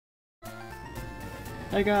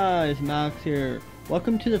Hey guys, Malex here.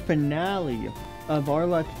 Welcome to the finale of our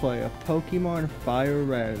Let's Play of Pokemon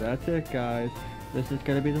FireRed. That's it, guys. This is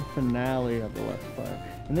gonna be the finale of the Let's Play.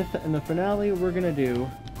 In the finale, we're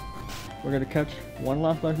gonna catch one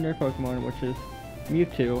last legendary Pokemon, which is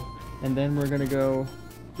Mewtwo, and then we're gonna go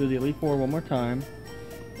do the Elite Four one more time,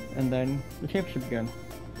 and then the championship again.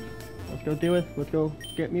 Let's go do it. Let's go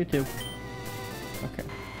get Mewtwo. Okay.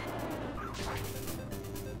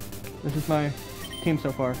 This is my team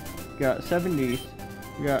so far. We got 70s,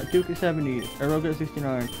 we got Duke at 70, Aeroga at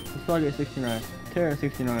 69, Slug at 69, Terra at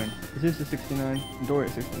 69, Zeus at 69, and Dory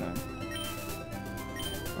at 69.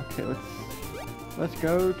 Okay, let's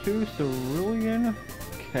go to Cerulean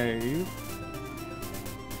Cave.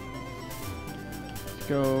 Let's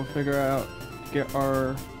go figure out, get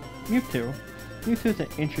our Mewtwo. Mewtwo is an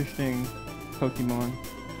interesting Pokemon.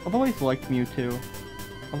 I've always liked Mewtwo.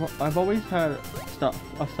 I've always had a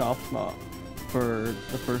soft spot for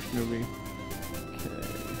the first movie. Okay.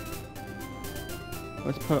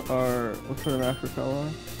 Let's put a Master Spell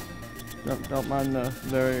on. Don't mind a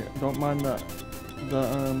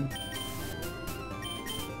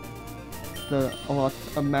lot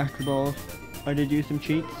of Master Balls. I did use some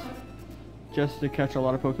cheats just to catch a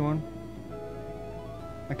lot of Pokemon.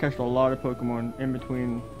 I catched a lot of Pokemon in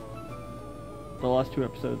between the last two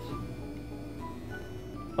episodes.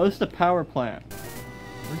 Oh, this is the power plant.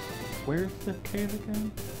 Where's the cave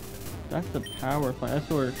again? That's the power plant. That's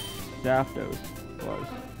where Zapdos was.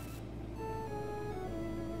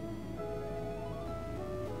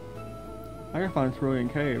 I gotta find Cerulean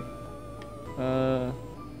Cave. Okay.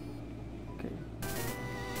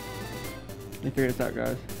 Let me figure this out,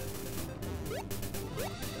 guys.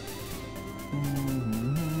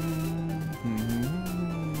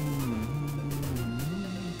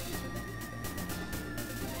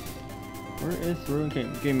 Where is Cerulean Cave?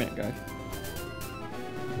 Give me a minute, guys.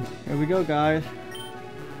 Here we go, guys.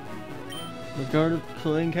 Let's go to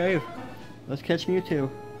Cerulean Cave. Let's catch Mewtwo.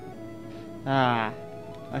 Ah,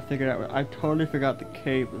 I figured out. I totally forgot the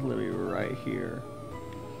cave was literally right here.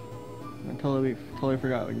 I totally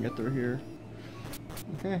forgot we can get through here.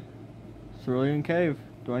 Okay, Cerulean Cave.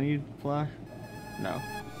 Do I need flash? No.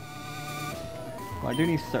 Well, I do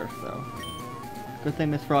need surf though. Good thing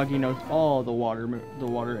Miss Froggy knows all the water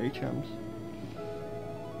HMs.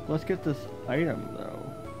 Let's get this item though.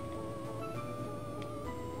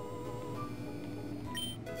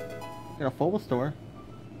 Got a full store.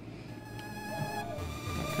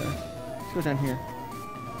 Okay, let's go down here.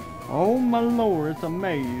 Oh my lord, it's a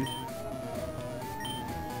maze.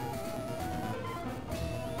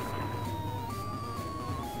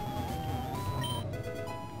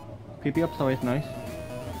 PP up's always nice.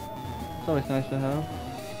 It's always nice to have.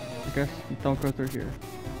 I guess don't go through here.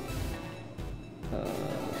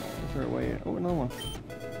 Is there a way in? Oh, another one.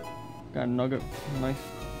 Got a nugget. Nice.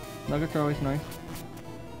 Nuggets are always nice.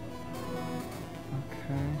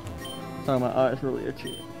 Okay. Sorry, my eye is really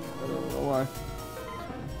itchy. I don't know why.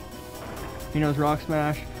 He knows Rock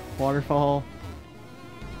Smash, Waterfall.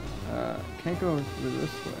 Can't go through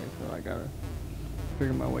this way, so I gotta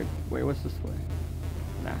figure my way. Wait, what's this way?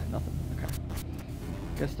 Nah, nothing. Okay.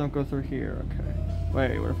 Guess don't go through here. Okay.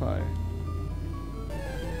 Wait, what if I...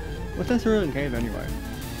 What's this Cerulean Cave anyway?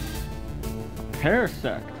 A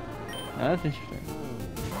Parasect. That's interesting.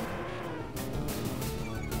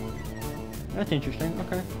 That's interesting.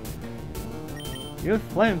 Okay. You have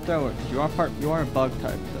flamethrower because you are a bug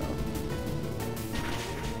type, so.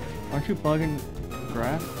 Aren't you bugging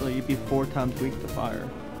grass? So you'd be 4 times weak to fire.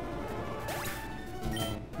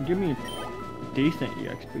 Give me decent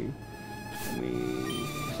EXP. Let me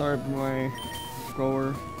start my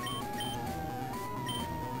score.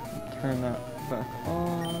 Turn that back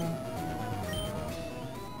on.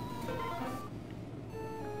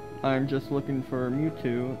 I'm just looking for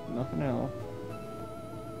Mewtwo, nothing else.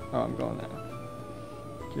 Oh, I'm going now.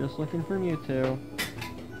 Just looking for Mewtwo.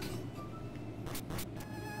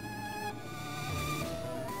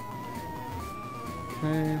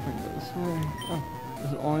 Okay, if I can go this way. Oh,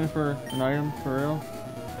 is it only for an item for real?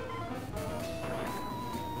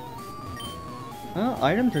 Well,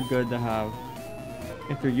 items are good to have.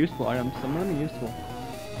 If they're useful items, some of them are useful.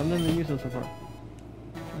 Some of them are useless so far.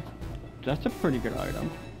 That's a pretty good item.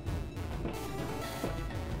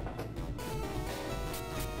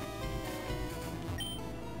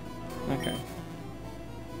 Okay.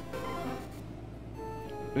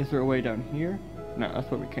 Is there a way down here? No, that's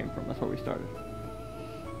where we came from. That's where we started.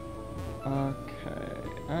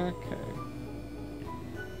 Okay.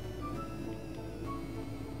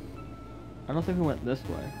 I don't think we went this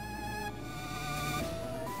way.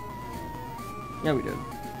 Yeah, we did.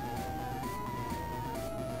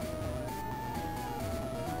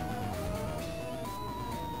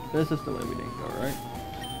 This is the way we didn't go, right?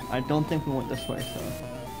 I don't think we went this way, so.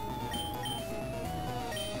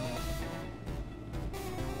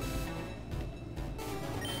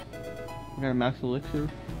 We got a max elixir.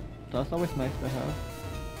 That's always nice to have.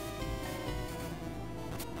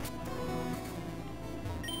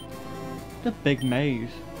 It's a big maze.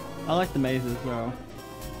 I like the mazes though.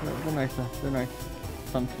 They're nice. They're nice.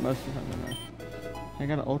 Most of the time they're nice. I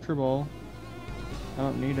got an ultra ball. I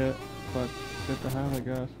don't need it, but it's good to have, I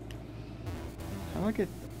guess. How do I get?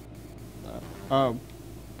 Oh,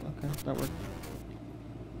 okay, that worked.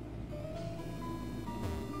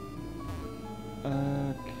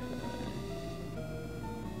 Okay.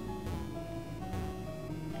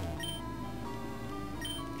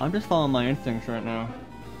 I'm just following my instincts right now.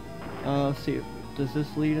 Let's see. Does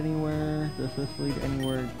this lead anywhere? Does this lead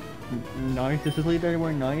anywhere nice? Does this lead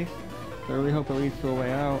anywhere nice? I really hope it leads to a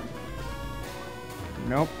way out.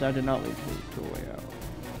 Nope, that did not lead to a way out.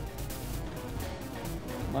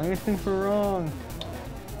 My instincts were wrong.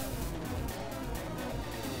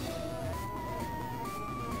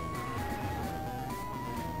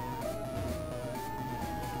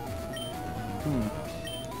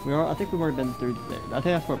 I think we've already been through the thing. I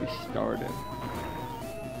think that's where we started.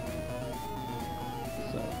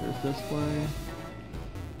 So there's this way.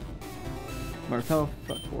 Martel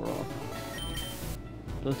fuck we're off.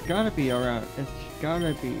 So it's gotta be around. It's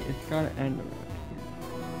gotta end around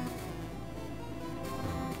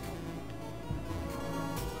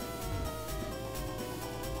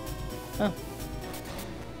here. Oh.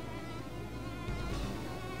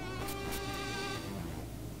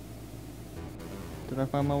 Did I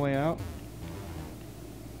find my way out?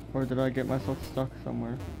 Or did I get myself stuck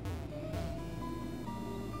somewhere?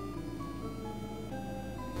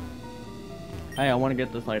 Hey, I want to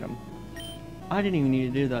get this item. I didn't even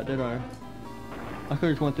need to do that, did I? I could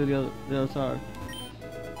have just went through the other side.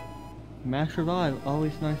 Max revive,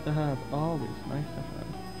 always nice to have. Always nice to have.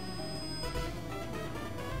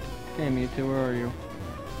 Okay, Mewtwo, where are you?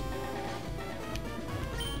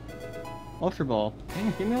 Ultra Ball. Dang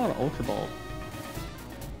it, give me a lot of Ultra Balls.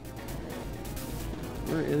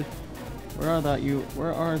 Where are that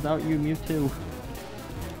you Mewtwo?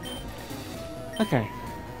 Okay.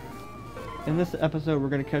 In this episode, we're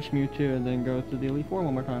gonna catch Mewtwo and then go through the Elite Four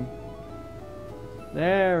one more time.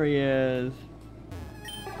 There he is.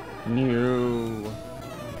 Mew.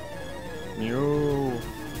 Mew.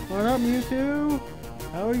 What up, Mewtwo?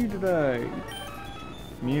 How are you today?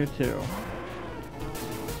 Mewtwo.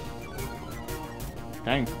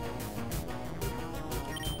 Dang.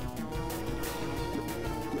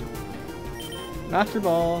 Master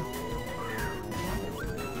Ball.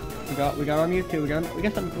 We got our Mewtwo. We got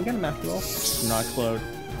a Master Ball. Not explode.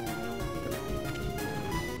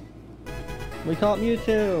 We caught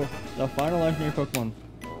Mewtwo, the final legendary Pokemon.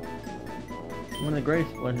 One of the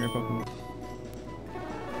greatest legendary Pokemon.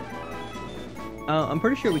 I'm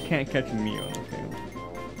pretty sure we can't catch Mew in this game.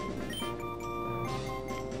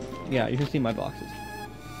 Yeah, you can see my boxes.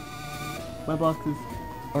 My boxes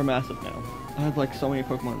are massive now. I have like so many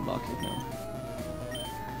Pokemon in boxes now.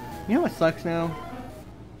 You know what sucks now?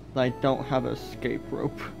 I don't have an escape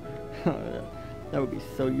rope. That would be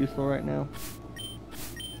so useful right now.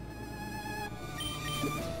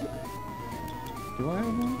 Do I have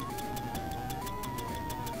one?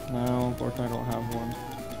 No, unfortunately I don't have one.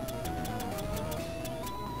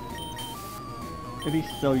 It'd be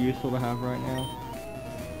so useful to have right now.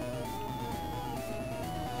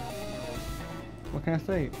 What can I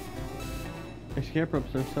say? Escape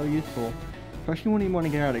ropes are so useful. Especially when you want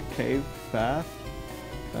to get out of a cave fast.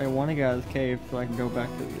 I want to get out of this cave so I can go back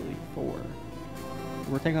to the Elite Four.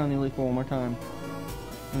 We're taking on the Elite Four one more time.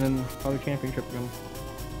 And then probably championship again.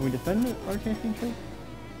 Can we defend our championship?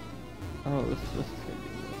 Oh, this is gonna be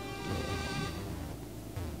really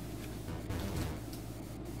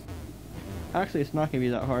fun. Actually, it's not gonna be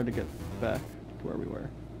that hard to get back to where we were.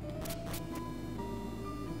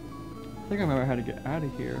 I think I remember how to get out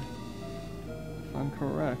of here. If I'm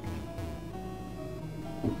correct.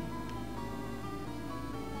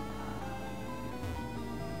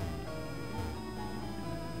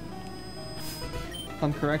 If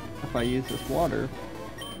I'm correct, if I use this water,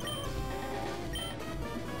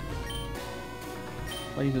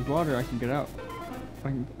 if I use this water, I can get out. I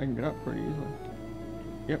can get out pretty easily.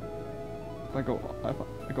 Yep. If I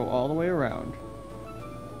go all the way around.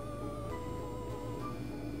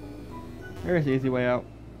 There's the easy way out.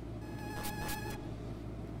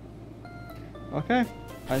 Okay,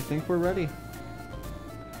 I think we're ready.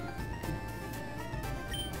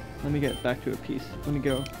 Let me get back to a piece. Let me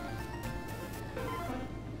go.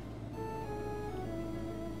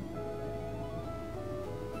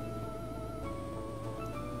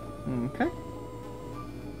 Okay.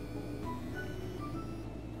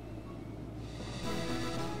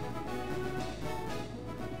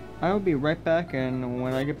 I will be right back, and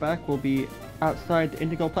when I get back, we'll be outside the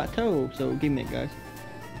Indigo Plateau, so give me it, guys.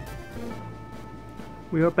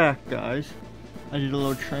 We are back, guys. I did a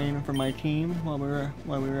little training for my team while we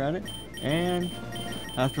were at it, and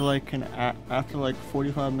after like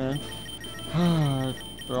 45 minutes,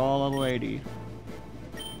 they're all level 80.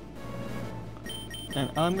 And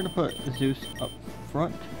I'm gonna put Zeus up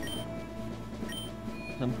front.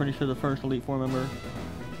 I'm pretty sure the first Elite Four member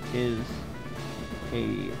is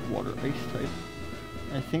a water ice type.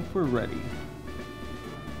 I think we're ready.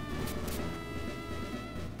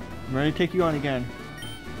 I'm ready to take you on again.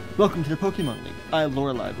 Welcome to the Pokemon League. I,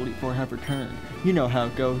 Lorelei, Elite Four, have returned. You know how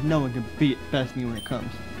it goes. No one can beat best me when it comes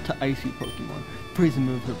to icy Pokemon. Freezing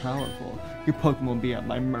moves are powerful. Your Pokemon will be at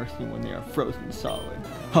my mercy when they are frozen solid.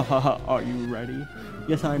 Ha ha ha, are you ready?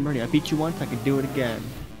 Yes, I'm ready. I beat you once, I can do it again.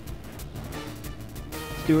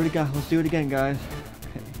 Let's do it again. Let's do it again, guys.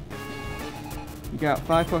 Okay. You got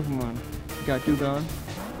 5 Pokemon. You got Dugong.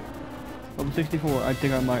 Level 64. I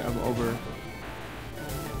think I might have overdid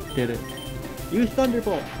it. Use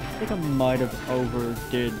Thunderbolt! I think I might have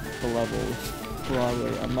overdid the levels.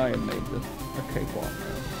 Probably. I might have made this a cakewalk now.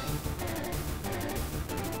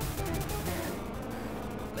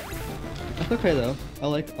 That's okay though. I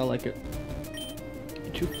like it.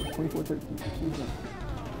 24, 13.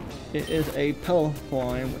 It is a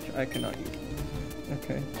Pelifine, which I cannot use.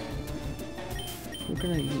 Okay. What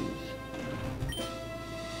can I use?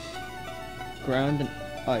 Ground and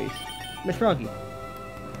Ice. Miss Froggy.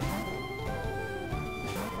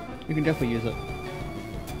 You can definitely use it.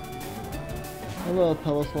 Hello,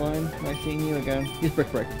 Pelifine. Nice seeing you again. Use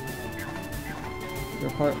Brick Break.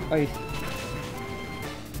 You're part Ice.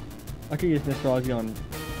 I could use Miss Froggy on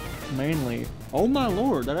mainly. Oh my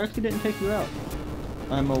lord, that actually didn't take you out.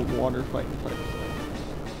 I'm a water fighting type.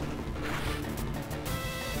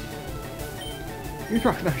 Use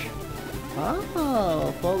Rock Smash.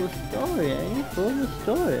 Oh, full of the story, eh? Full of the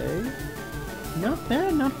story. Not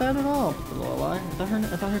bad at all. Lorelei. Is that how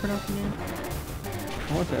you pronounce her name?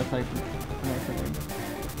 I want to say that's how you pronounce her name.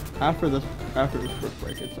 After this Brick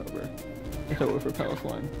Break, it's over. It's over for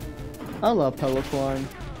Pelifine. I love Pelifine.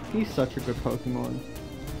 He's such a good Pokemon.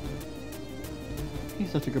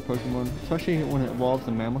 He's such a good Pokemon, especially when it evolves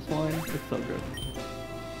in Mammothline. It's so good.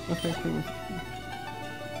 Okay, cool.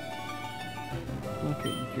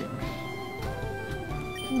 Okay, Jinx.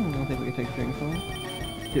 I don't think we can take Jinx on.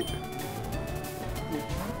 Duke.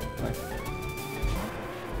 Nice.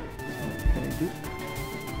 Okay, Duke.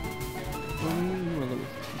 We're level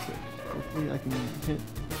 66. Hopefully I can hit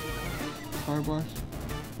Fire Blast.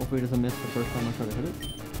 Hopefully it doesn't miss the first time I try to hit it.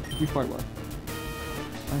 Use Fire Blast.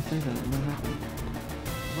 I say that, it might happen.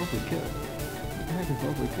 Lovely kill. What the heck is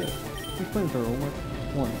lovely kill? These Flamethrower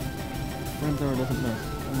one. Flamethrower doesn't miss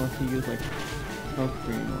unless you use like Smoke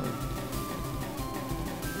Screen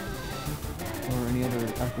or any other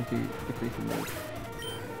accuracy decreasing mode.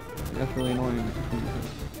 That's really annoying.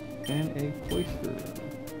 And a Cloyster.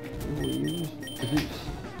 We will use Zeus.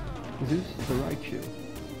 Zeus the Raichu.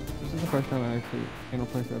 This is the first time I actually, in a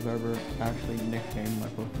place I've ever actually nicknamed my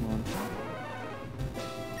Pokemon.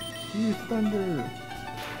 Use Thunder!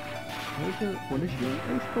 What is your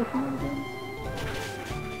ice Pokemon again?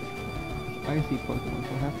 It's icy Pokemon,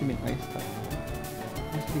 so it has to be an ice type.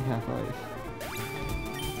 It has to be half ice.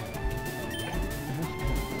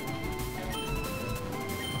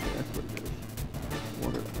 Okay, that's what it is.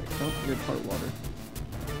 Water ice. Oh, you're part water.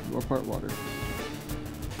 You are part water.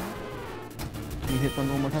 Can you hit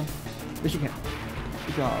Thunder one more time? Yes, you can.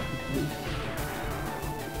 Good job.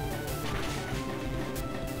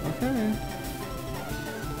 Okay.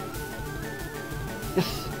 Yes!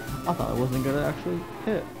 I thought I wasn't gonna actually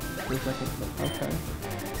hit for a second, but okay.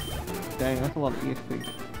 Dang, that's a lot of EXP.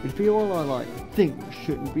 If you all are like, things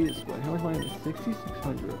shouldn't be this way. How much money is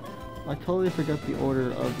 6,600? I totally forgot the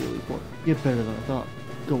order of the Elite Four. You're better than I thought.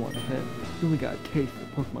 Go on ahead. You only got a taste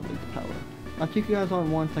of Pokemon League's power. I'll take you guys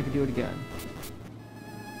on once I can do it again.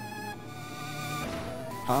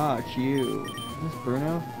 Ah, it's you. Is this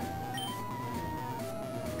Bruno?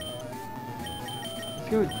 Let's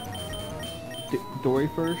go with Dory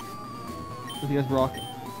first. Because he has rock,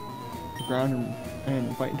 ground,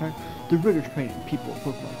 and fighting type. The rigorous training people of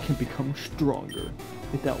Pokemon can become stronger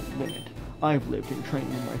without limit. I've lived and trained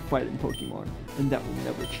with my fighting Pokemon, and that will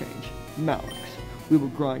never change. Malex, we will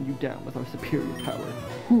grind you down with our superior power.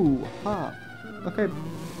 Hoo ha! Okay,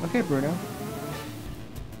 Bruno.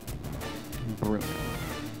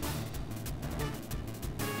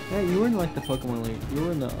 Yeah, you were in like the Pokemon League. You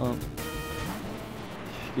were in the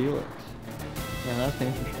Steelix. Yeah, that's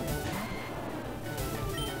interesting.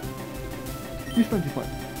 You spent 2 points.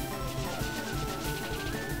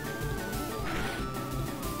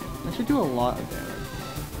 That should do a lot of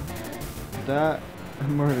damage. That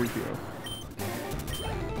murdered you.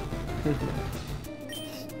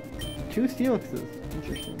 Two Steelixes.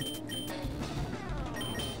 Interesting.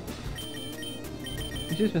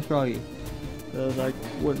 It's just Miss Froggy. Because I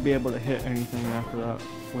wouldn't be able to hit anything after that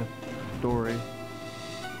with Dory.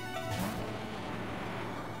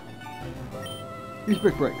 Use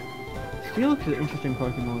Brick Break. Steelix is an interesting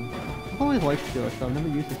Pokemon. I've always liked Steelix, so I've never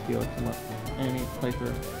used the Steelix in any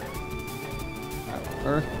playthrough.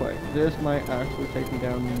 Earthquake. This might actually take me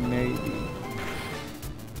down, maybe.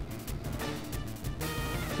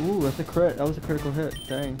 Ooh, that's a crit. That was a critical hit.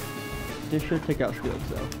 Dang. This should take out Steelix,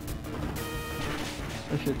 though.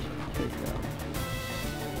 This should take it out.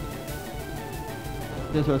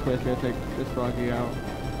 This Earthquake's gonna take this Froggy out.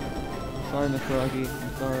 Sorry, Miss Froggy.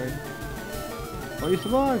 I'm sorry. Oh, you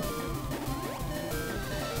survived!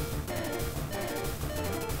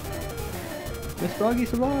 Miss Froggy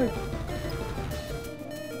survived!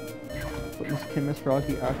 But can Miss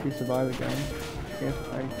Froggy actually survive again? If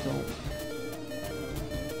I don't.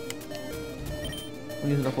 I'm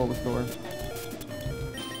using up all the store.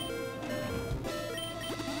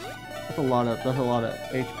 That's a lot of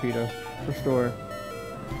HP to restore.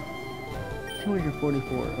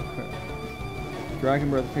 244, okay. Dragon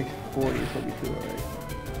Breath takes 40, so it'll be 208.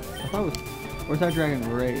 I thought it was, where's that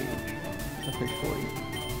Dragon Rage? That takes 40.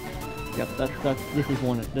 Yep,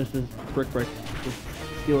 this is Brick Break. This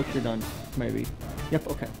Steelix, you're done, maybe. Yep,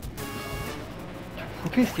 okay.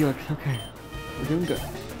 Okay, Steelix, okay. We're doing good.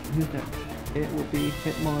 Who's next? It will be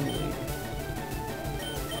Hitmonlee.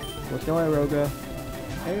 Let's go, Iroga.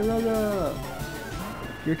 Hey, Iroga!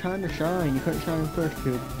 Your time to shine. You couldn't shine first,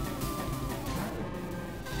 Cube.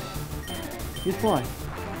 Use Fly.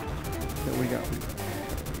 So we got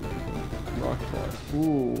Rock Slide.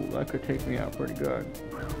 Ooh, that could take me out pretty good.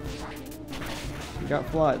 We got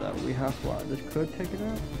Fly though. We have Fly. This could take it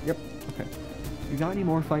out? Yep. Okay. You got any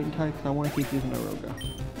more fighting types? I want to keep using Iroga.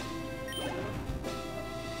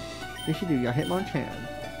 Yes, you do. You got Hitmonchan.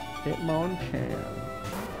 Hitmonchan.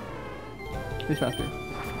 Who's faster?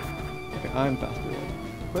 Okay, I'm faster.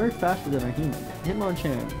 Very faster than a human.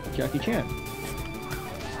 Hitmonchan. Jackie Chan.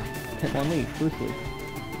 Hitmonlee, Bruce Lee.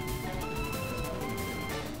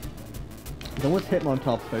 Then what's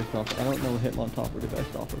Hitmontop's based off of? I don't know what Hitmontop would be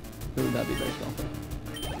based off of. Who would that be based off of?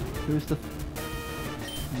 Who's the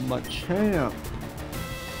Machamp?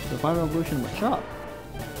 The final evolution of Machop.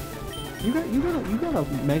 You got a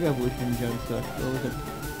Mega Evolution in Gen 6, or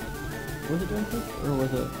was it Gen 6? Or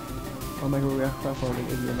was it Omega React Sapphire to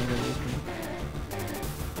give you a Mega Evolution?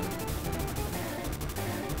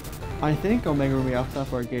 I think Omega React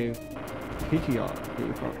Sapphire gave PTR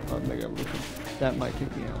to Mega Evolution. That might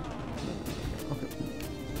take me out. Okay.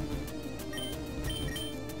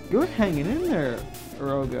 You're hanging in there,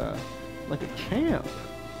 Aroga, like a champ.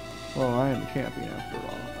 Well, I am a champion after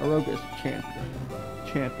all. Aroga's champion.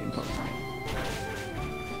 Champion Pokemon.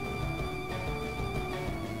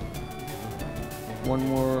 One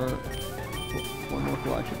more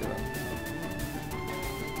fly should do it.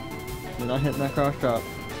 You're not hitting that cross drop.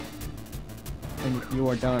 And you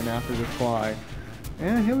are done after this fly.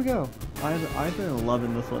 And here we go. I've been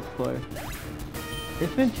loving this Let's Play.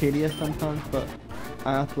 It's been tedious sometimes, but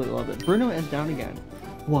I absolutely love it. Bruno is down again.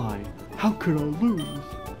 Why? How could I lose?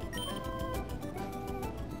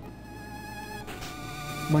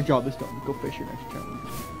 My job is done. Go face your next challenge.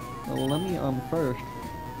 Now let me first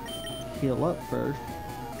heal up first.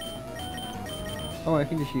 Oh, I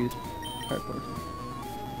can just use Fire Potion.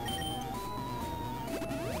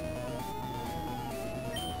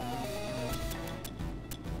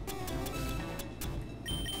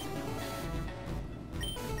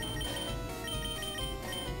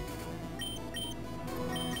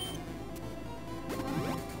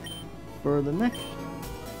 For the next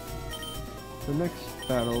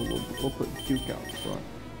battle, we'll put Duke out front.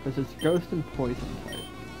 Because it's Ghost and Poison type.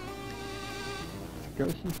 It's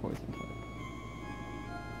Ghost and Poison type.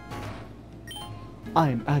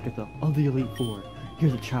 I'm Agatha of the Elite Four.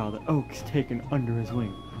 You're the child that Oak's taken under his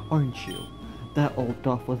wing, aren't you? That old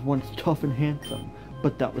Duff was once tough and handsome,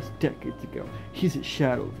 but that was decades ago. He's a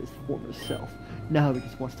shadow of his former self. Now he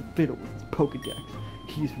just wants to fiddle with his Pokedex.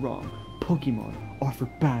 He's wrong. Pokemon are for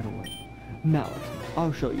battling. Malex,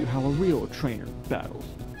 I'll show you how a real trainer battles.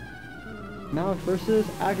 Malex versus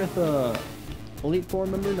Agatha. Elite Four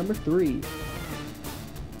member number 3.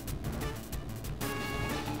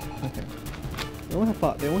 Okay. They only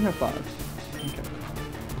have 5. Okay.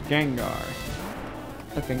 Gengar.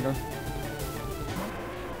 A finger.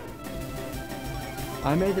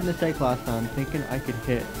 I made the mistake last time thinking I could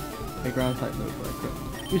hit a ground type move, but I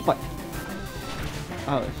couldn't. Use Spike.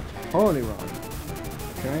 I was totally wrong.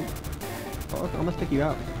 Okay. Oh, I'm gonna stick you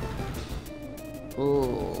out.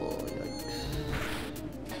 Oh, yikes.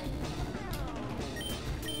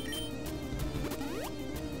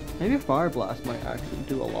 Maybe Fire Blast might actually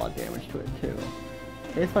do a lot of damage to it too.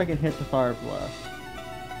 If I can hit the Fire Blast.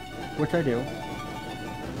 Which I do.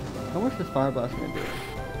 How much is Fire Blast gonna do?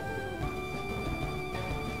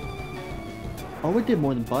 Oh, it did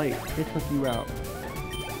more than Bite. It took you out.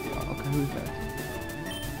 Okay, who's next?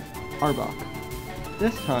 Arbok.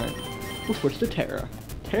 This time, we'll switch to Terra.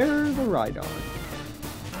 Terra the Rhydon.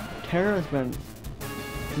 Terra has been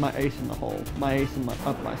my ace in the hole. My ace in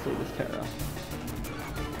up my sleeve is Terra.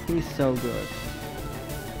 He's so good.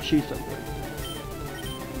 She's so good.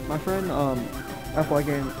 My friend, FY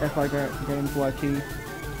Games YT,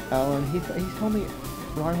 Alan, he told me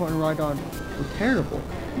Rhyhorn and Rhydon were terrible.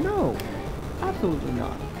 No, absolutely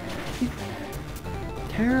not.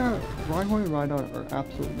 Terra, Rhyhorn, and Rhydon are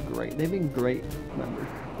absolutely great. They've been great members.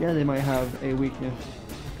 Yeah, they might have a weakness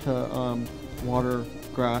to water,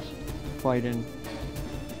 grass, fighting,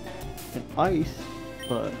 and ice,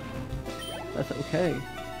 but that's okay.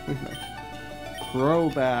 Who's next?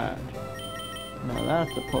 Crobat. Now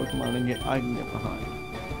that's a Pokemon I can get behind.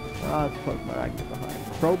 That's a Pokemon I can get behind.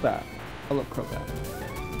 Crobat. I love Crobat.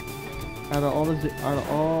 Out of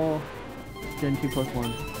all Gen 2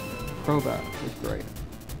 Pokemon, Crobat is great.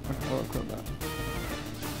 I love Crobat.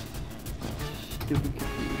 Stupid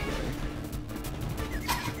confusion.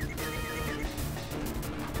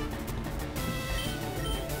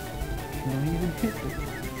 Can I even hit this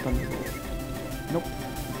Thunderbolt? Nope.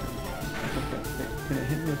 Okay. Can it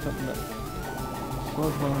hit me with something that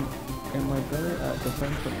slows down? Am I better at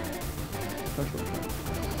defense or special attack?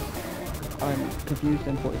 I'm confused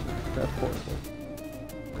and poisoned. That's horrible.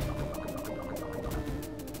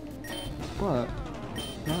 But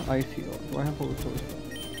not Ice Heal. Do I have Full Restore still?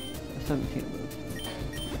 17 of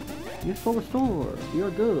those. Use Full Restore.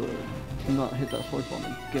 You're good. Do not hit that Sword Bomb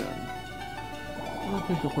again. Oh,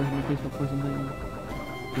 please don't poison me. Please don't poison me.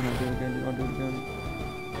 Do not do it again. Do not do it again.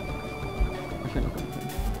 I shouldn't have done anything.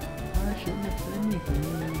 I shouldn't have said anything.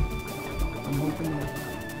 I'm hoping this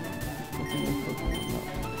Pokemon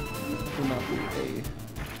will not be a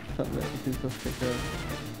something that you can just take care of.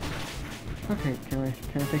 Okay, can I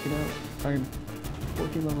take it out? I'm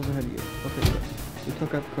 14 levels ahead of you. Okay, good. We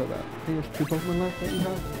took out Crobat. I think there's 2 Pokemon left that you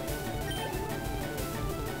have.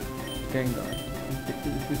 Gengar.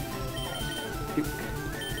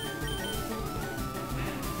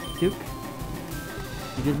 Duke.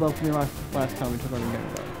 You did well for me last time we took on a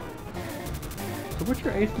Gengar. So what's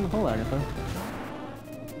your ace in the hole, Agatha?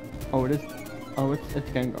 Oh, it is. Oh, it's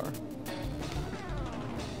Gengar.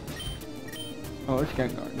 Oh, it's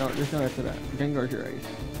Gengar. No, there's no answer to that. Gengar's your ace.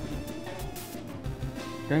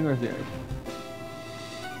 Gengar's the ace.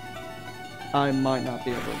 I might not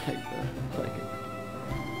be able to take the Psychic.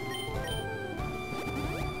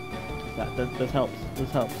 This helps.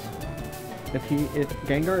 This helps. If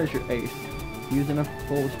Gengar is your ace, use enough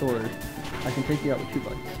Full Restores, I can take you out with 2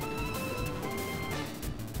 bites.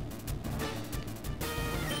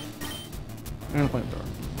 And a Flamethrower.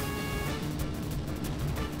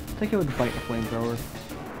 Take it with a bite of Flamethrower.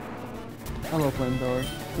 I love Flamethrower.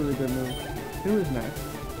 It's a really good move. Who is next?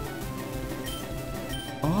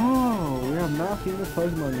 Oh, we have not seen this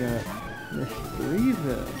Pokemon yet.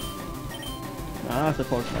 Misdreavus. Nah, that's a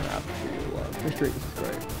Pokemon I absolutely love. Misdreavus is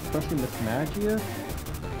great. Especially Miss Magia.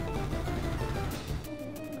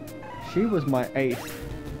 She was my ace.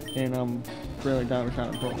 And really Diamond Shine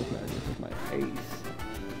and Pearl. Miss Magia was my ace.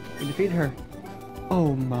 We defeated her.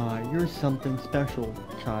 Oh my, you're something special,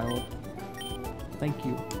 child. Thank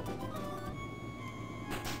you.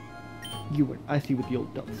 I see what the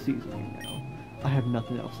old duck sees in you now. I have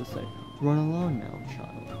nothing else to say. Run along now,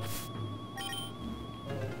 child.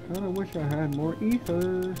 Kinda wish I had more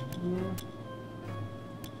ether. Yeah.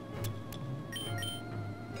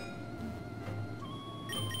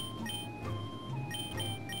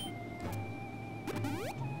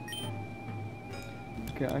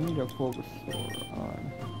 Okay, I need a Full Restore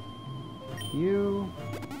on you.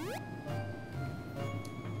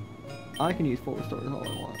 I can use Full Restore all I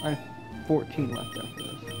want. I have 14 left after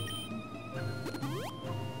this.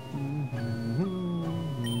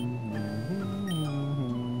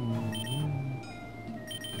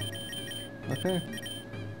 Okay.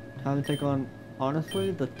 Time to take on,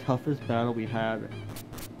 honestly, the toughest battle we had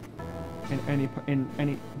in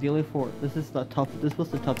the Elite Four. This was the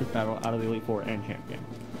toughest battle out of the Elite Four and Champion.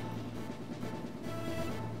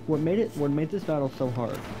 What made this battle so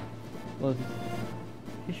hard was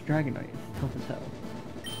his Dragonite is tough as hell.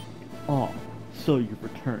 Oh, so you've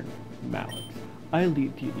returned, Malex. I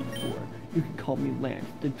lead to Elite Four. You can call me Lance,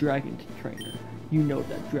 the Dragon Trainer. You know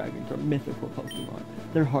that dragons are mythical Pokemon.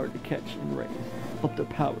 They're hard to catch and raise, but their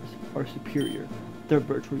powers are superior. They're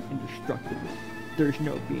virtually indestructible. There's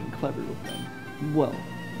no being clever with them. Well,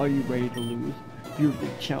 are you ready to lose? Your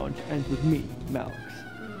big challenge ends with me, Malex.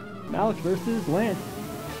 Malex versus Lance.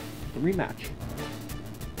 The rematch.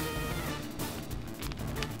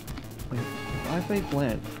 Wait, if I face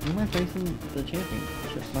Lance, who am I facing the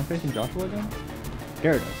championship? Am I facing Joshua again?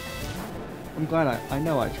 Gyarados. I'm glad I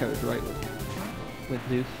know I chose right with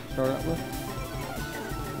Zeus to start out with.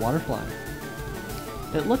 Water Flying.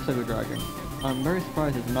 It looks like a dragon. I'm very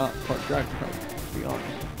surprised it's not part dragon type, to be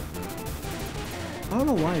honest. I don't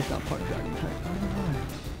know why it's not part dragon type. I don't know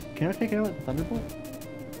why. Can I take it out with the Thunderbolt?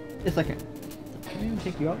 Yes, I can. Can I even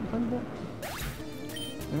take you out with the Thunderbolt?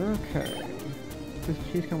 Okay.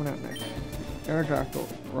 She's coming out next. Aerodactyl,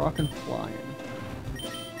 Rock and Flying.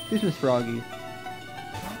 This is Froggy.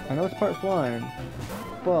 I know it's part flying,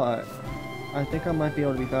 but I think I might be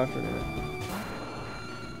able to be faster than it.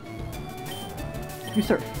 You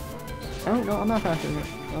surf. I don't know, I'm not faster than it.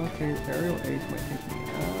 Okay, Aerial Ace might take me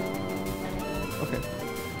out. Okay.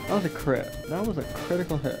 That was a crit. That was a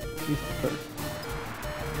critical hit. Use Surf.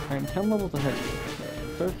 I am 10 levels ahead of you.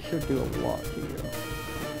 Surf should do a lot to you.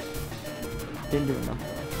 Didn't do enough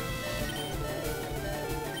though.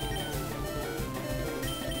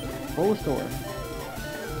 Full Restore.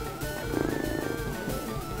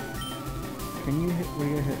 Can you hit where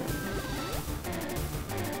you hit it?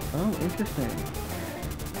 Oh, interesting.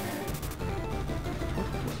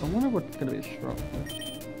 I wonder what's gonna be strong.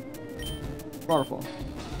 Waterfall.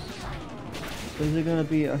 Is it gonna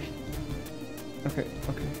be a... Okay,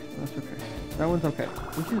 that's okay. That one's okay.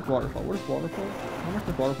 Which is Waterfall? What is Waterfall? How much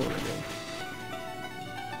is Waterfall gonna do?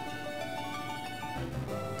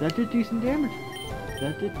 That did decent damage.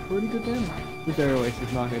 That did pretty good damage. This Aerial Ace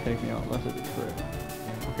is not gonna take me out unless it's a crit.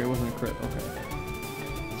 Okay, it wasn't a crit, okay.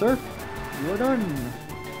 Surf, you're done!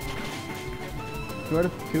 2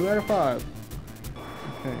 out of 5.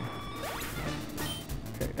 Okay.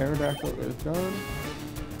 Okay, Aerodactyl is done.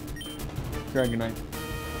 Dragonite.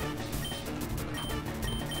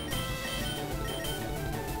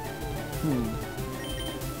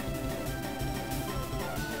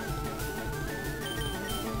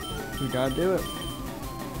 We gotta do it.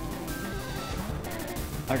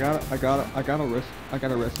 I gotta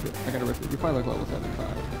risk it. You probably like level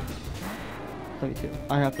 75. 72.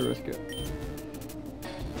 I have to risk it.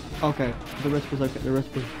 Okay, the risk was okay. The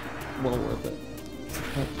risk was well worth it.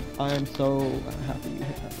 I am so happy you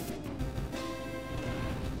hit that.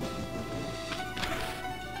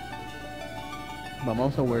 But I'm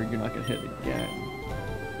also worried you're not gonna hit it again.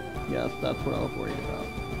 Yes, that's what I was worried about.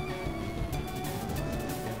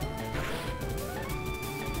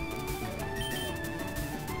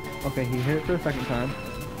 Okay, he hit it for a second time.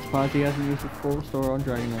 Surprised he hasn't used his full restore on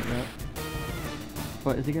Dragonite yet.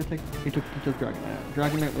 But is he gonna take... He took Dragonite.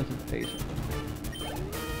 Dragonite was his base.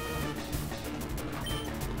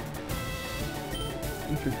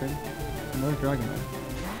 Interesting. Another Dragonite.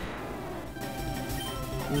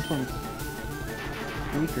 This one's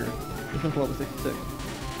weaker. This one's level 66.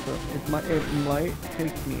 So it might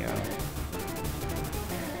take me out.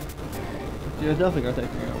 Yeah, it's definitely gonna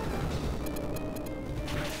take me out.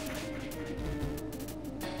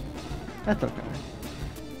 That's okay.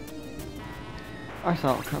 I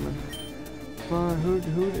saw it coming. But who to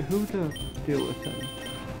deal with him?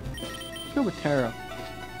 Let's go with Terra.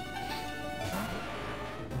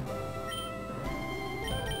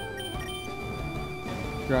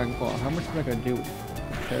 Dragon Claw. How much am I gonna do with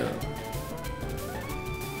Terra?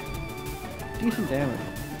 Decent damage.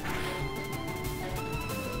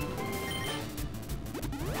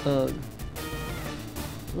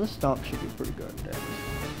 This stomp should be pretty good damage.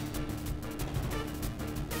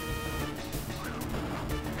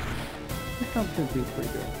 Should be pretty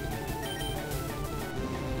good.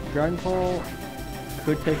 Dragon Claw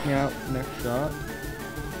could take me out next shot.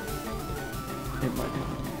 It might be.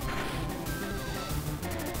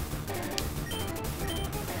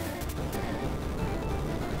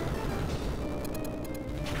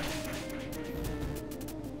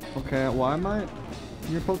 Okay, why am I?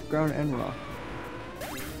 You're both ground and rock.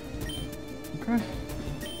 Okay.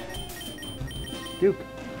 Duke.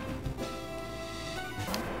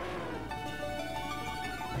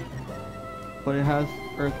 But it has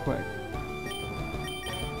Earthquake.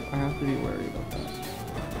 I have to be worried about that.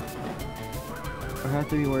 I have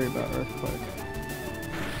to be worried about Earthquake.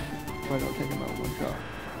 If I don't take him out in one shot.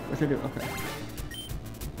 Yes, I do. Okay.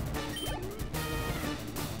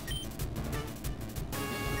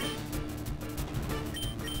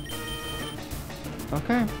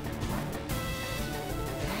 Okay.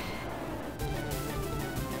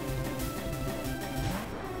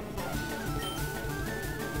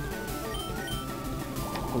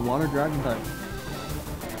 The water dragon type.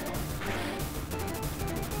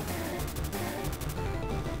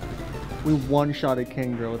 We one-shotted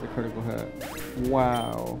Kingdra with a critical hit.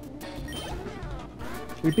 Wow.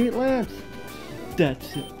 We beat Lance!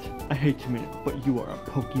 That's it. I hate to admit it, but you are a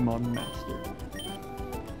Pokemon master.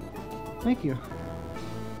 Thank you.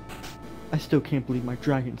 I still can't believe my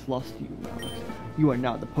dragons lost to you, Malex. You are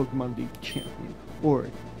now the Pokemon League champion. Or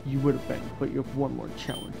you would have been, but you have one more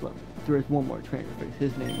challenge left. There is one more trainer face.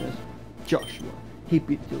 His name is Joshua. He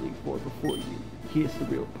beat the Elite Four before you. He is the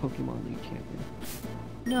real Pokemon League champion.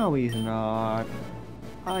 No, he's not.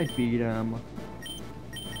 I beat him.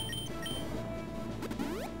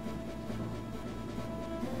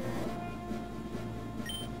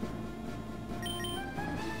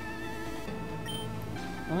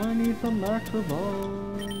 I need some Max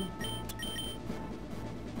Revive.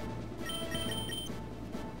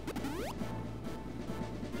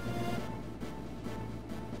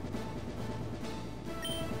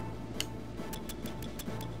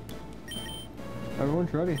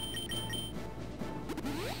 Everyone's ready.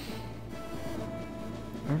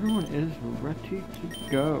 Everyone is ready to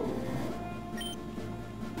go.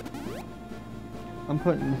 I'm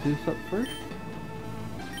putting Zeus up first.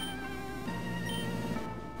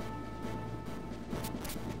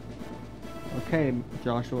 Okay,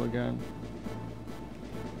 Joshua again.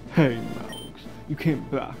 Hey, Malex, you came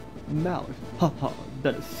back. Malex, haha,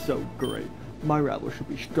 that is so great. My rival should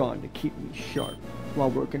be strong to keep me sharp.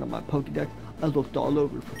 While working on my Pokédex, I looked all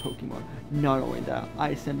over for Pokemon. Not only that, I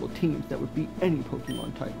assembled teams that would beat any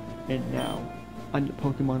Pokemon type. And now, I'm the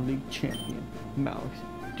Pokemon League champion. Malex,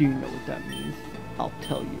 do you know what that means? I'll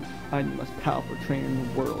tell you, I'm the most powerful trainer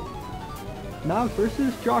in the world. Malex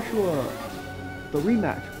versus Joshua! The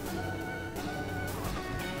rematch.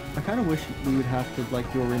 I kind of wish we would have to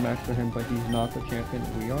like do a rematch for him, but he's not the champion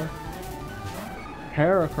that we are.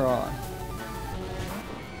 Heracross.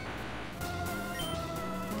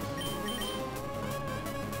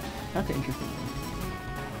 That's interesting.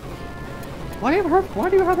 Why do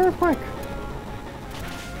you have Earthquake?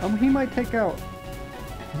 He might take out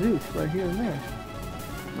Zeus right here and there.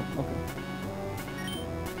 Oh, okay.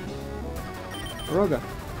 Aroga.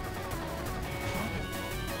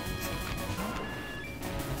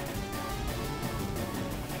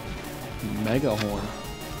 Mega Horn.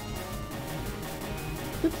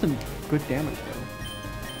 Did some good damage though.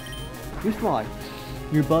 You fly.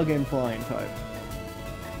 You're bug and flying type.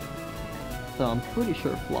 So I'm pretty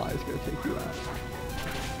sure Fly is gonna take you out.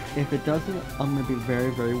 If it doesn't, I'm gonna be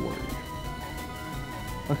very, very worried.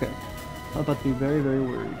 Okay. I'm about to be very, very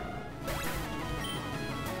worried.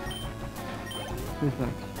 Who's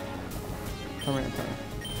next? Tarantine.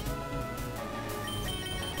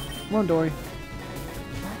 Come on, Dory.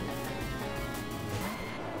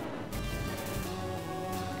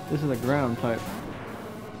 This is a ground type.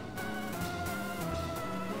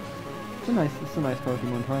 It's a nice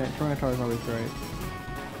Pokemon. Tyranitar is always great.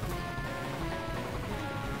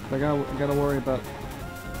 But I gotta worry about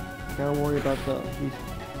these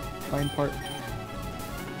iron part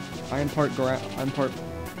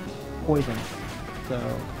poison. So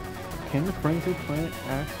can the Frenzy Plant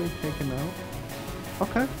actually take him out?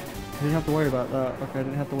 Okay. I didn't have to worry about that. Okay, I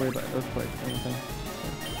didn't have to worry about Earthquake or anything.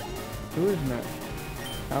 Who is next?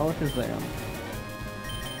 Alakazam.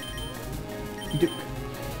 Duke.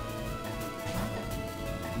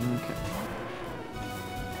 Okay.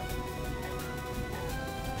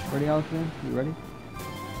 Ready, Alakazam? You ready?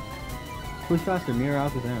 Who's faster, me or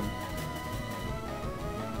Alakazam?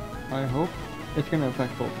 I hope it's gonna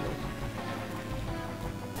affect both of us.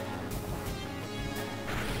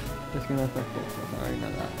 It's gonna affect both of us, I already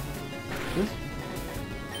know that. This?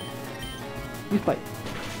 Use Bite.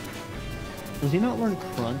 Does he not learn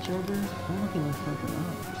Crunch over? I don't know if he learns Crunch or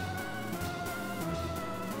not.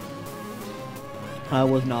 I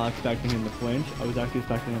was not expecting him to flinch. I was actually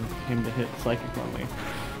expecting him to hit Psychic on me.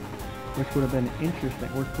 Which would have been interesting,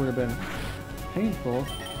 which would have been painful.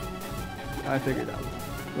 I figured out.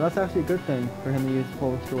 Well, that's actually a good thing for him to use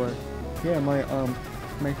Full Restore. Yeah, it might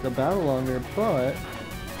make the battle longer, but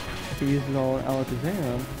if he uses it all on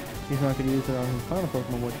Alakazam, he's not going to use it on his final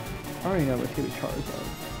Pokemon, which I already know it's going to be Charizard.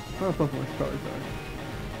 Final Pokemon is Charizard.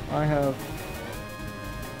 I have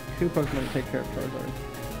 2 Pokemon to take care of Charizard.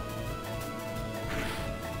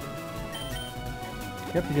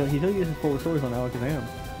 Yep, he still uses Full Restores on Alakazam.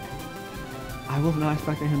 I was not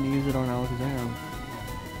expecting him to use it on Alakazam.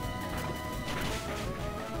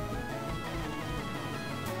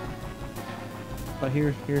 But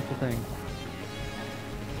here's the thing.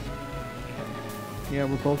 Okay. Yeah,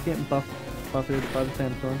 we're both getting buffed by the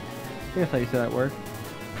sandstorm. Here's how you say that word.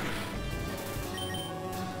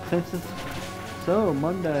 Since it's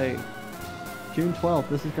Monday, June 12th.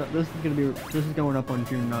 This is going up on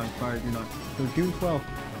June 9th, June 9th. So June 12th,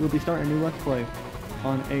 we'll be starting a new Let's Play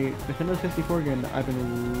on a Nintendo 64 game that I've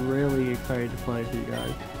been really excited to play for you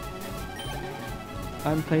guys. I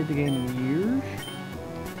haven't played the game in years,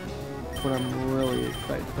 but I'm really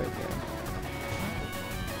excited to play the game.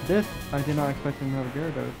 This, I did not expect him to have a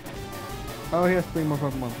Gyarados. Oh, he has 3 more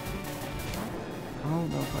Pokemon. I don't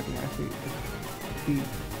know if I can actually beat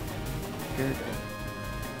Gyarados.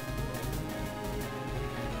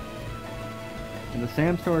 And the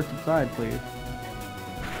sandstorm subside, please.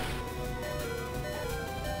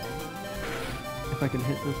 If I can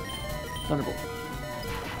hit this Thunderbolt.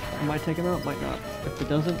 It might take him out, might not. If it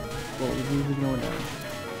doesn't, well, he's usually going down.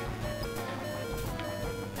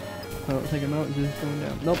 If I don't take him out, he's just going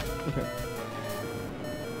down. Nope. Okay.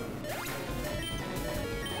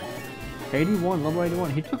 81, level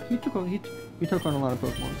 81. He took on a lot of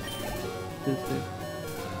Pokemon. This dude.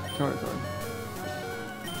 Charizard.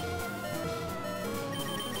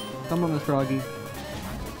 Come on, Miss Froggy.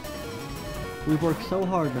 We've worked so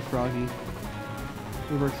hard, Miss Froggy.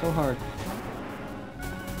 We worked so hard.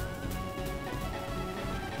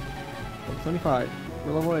 75.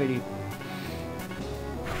 We're level 80.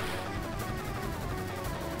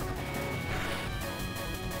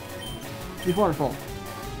 Use waterfall.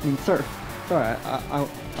 I mean surf. Sorry, I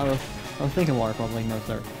was thinking waterfall, like no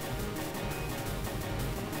surf.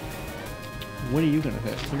 What are you gonna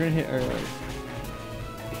hit? You're gonna hit early.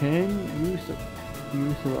 Can you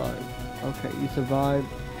survive? Okay, you survived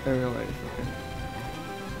aerial ace. Okay.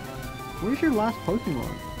 Where's your last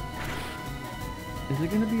Pokemon? Is it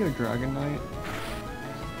gonna be a Dragonite?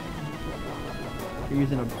 You're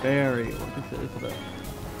using a berry. Yeah, citrus.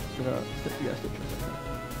 Okay.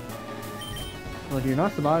 Well, if you're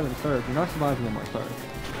not surviving surf, you're not surviving no more surf.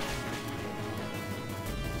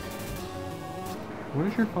 What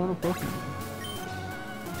is your final Pokemon?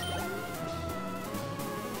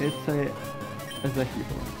 It's a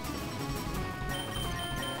Executor.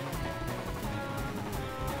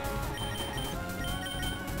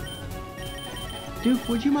 Duke,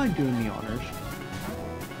 would you mind doing the honors?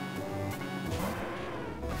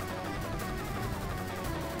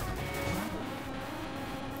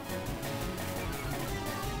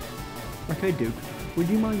 Okay, Duke, would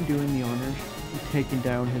you mind doing the honors of taking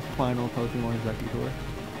down his final Pokemon Executor?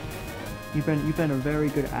 You've been a very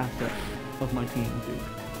good asset of my team, Duke.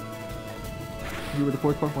 You were the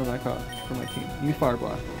 4th Pokemon that I caught for my team. Use Fire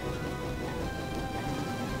Blast.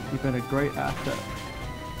 You've been a great asset.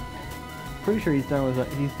 Pretty sure he's down if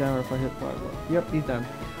I hit Fire Blast. Yep, he's down.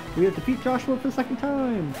 We have to defeat Joshua for the 2nd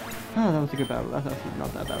time! Ah, that was a good battle. That's actually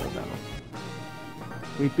not that bad of a battle.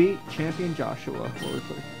 We beat Champion Joshua.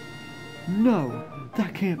 No!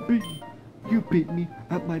 That can't be! You beat me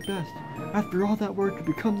at my best. After all that work to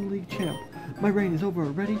become the league champ. My reign is over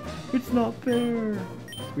already? It's not fair!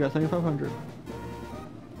 We got 7,500.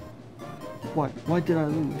 Why did I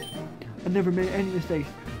lose? I never made any mistakes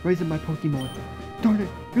raising my Pokemon. Darn it,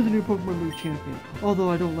 you're the new Pokemon League champion, although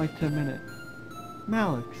I don't like to admit it.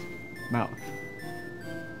 Malex.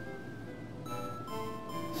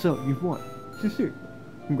 So, you've won. Sincere.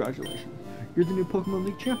 Congratulations. You're the new Pokemon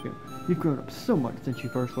League champion. You've grown up so much since you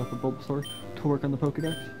first left the Bulbasaur to work on the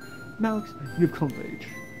Pokedex. Malex, you've come of age.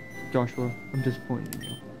 Joshua, I'm disappointed in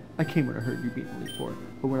you. I came when I heard you beat the League 4,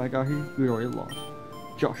 but when I got here, you had already lost.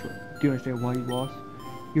 Joshua, do you understand why you lost?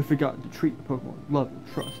 You've forgotten to treat the Pokemon with love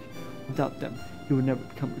and trust. Without them, you would never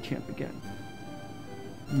become the champ again.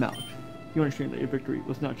 Malex, you understand that your victory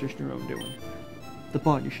was not just your own doing. The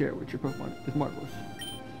bond you share with your Pokemon is marvelous.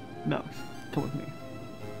 Malex, come with me.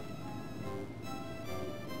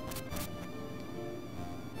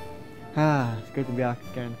 Ah, it's good to be back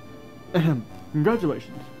again.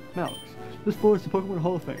 Congratulations, Malex. This floor is the Pokemon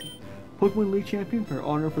Hall of Fame. Pokemon League champions are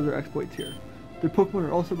honored for their exploits here. Their Pokemon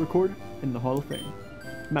are also recorded in the Hall of Fame.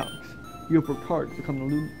 Malex, you have worked hard to become the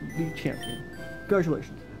League champion.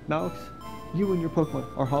 Congratulations, Malex. You and your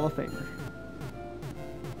Pokemon are Hall of Famers.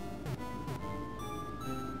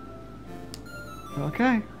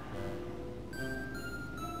 Okay.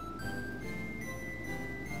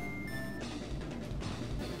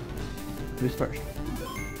 Who's first?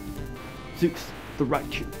 Zeus, the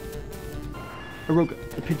Raichu. Aroga,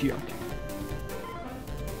 the Pidgeot.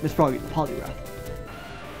 Miss Froggy, the Poliwrath.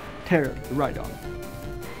 Terra, the Rhydon.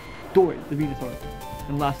 Dory, the Venusaur,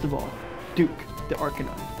 and last of all, Duke, the Arcanine.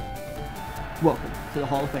 Welcome to the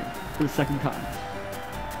Hall of Fame for the second time.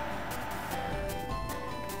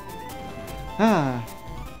 Ah,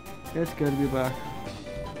 it's good to be back.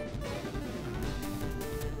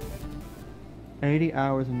 80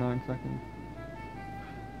 hours and 9 seconds.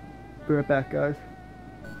 Be right back, guys.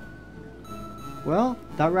 Well,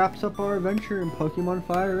 that wraps up our adventure in Pokemon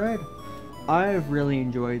FireRed. I've really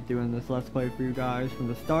enjoyed doing this Let's Play for you guys from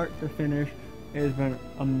the start to finish. It has been an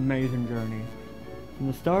amazing journey. From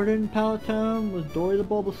the start in Pallet Town with Dory the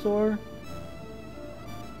Bulbasaur,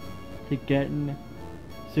 to getting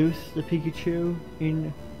Zeus the Pikachu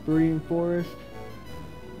in Viridian Forest.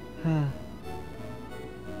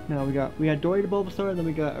 Now we had Dory the Bulbasaur, then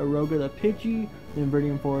we got Aroga the Pidgey, then in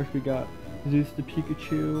Viridian Forest we got Zeus the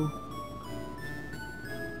Pikachu,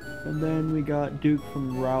 and then we got Duke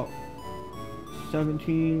from Route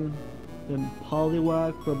 17, then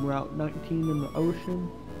Poliwag from Route 19 in the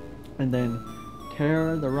ocean, and then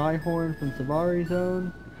Terra the Rhyhorn from Savari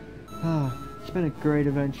Zone. It's been a great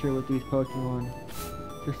adventure with these Pokemon.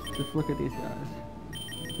 Just look at these guys.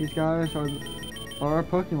 These guys are our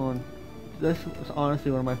Pokemon. This was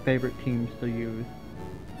honestly one of my favorite teams to use.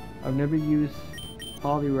 I've never used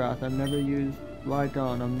Poliwrath, I've never used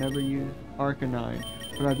Rhydon, I've never used Arcanine,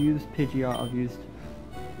 but I've used Pidgeot, I've used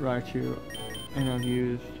Raichu, and I've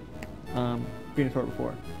used Venusaur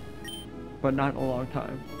before, but not in a long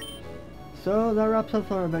time. So that wraps up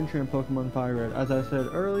our adventure in Pokemon FireRed. As I said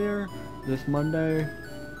earlier, this Monday,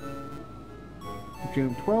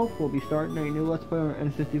 June 12th, we'll be starting a new Let's Play on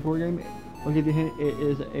an N64 game. I'll give you a hint, it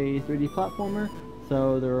is a 3D platformer,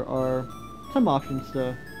 so there are some options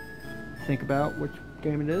to think about which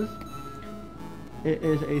game it is. It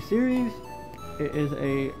is a series. It is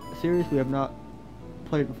a series we have not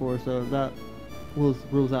played before, so that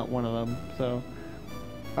rules out one of them. So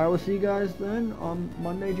I will see you guys then on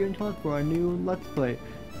Monday, June 12th for a new Let's Play.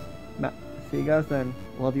 See you guys then.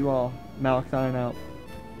 Love you all. Malex signing out.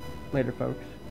 Later, folks.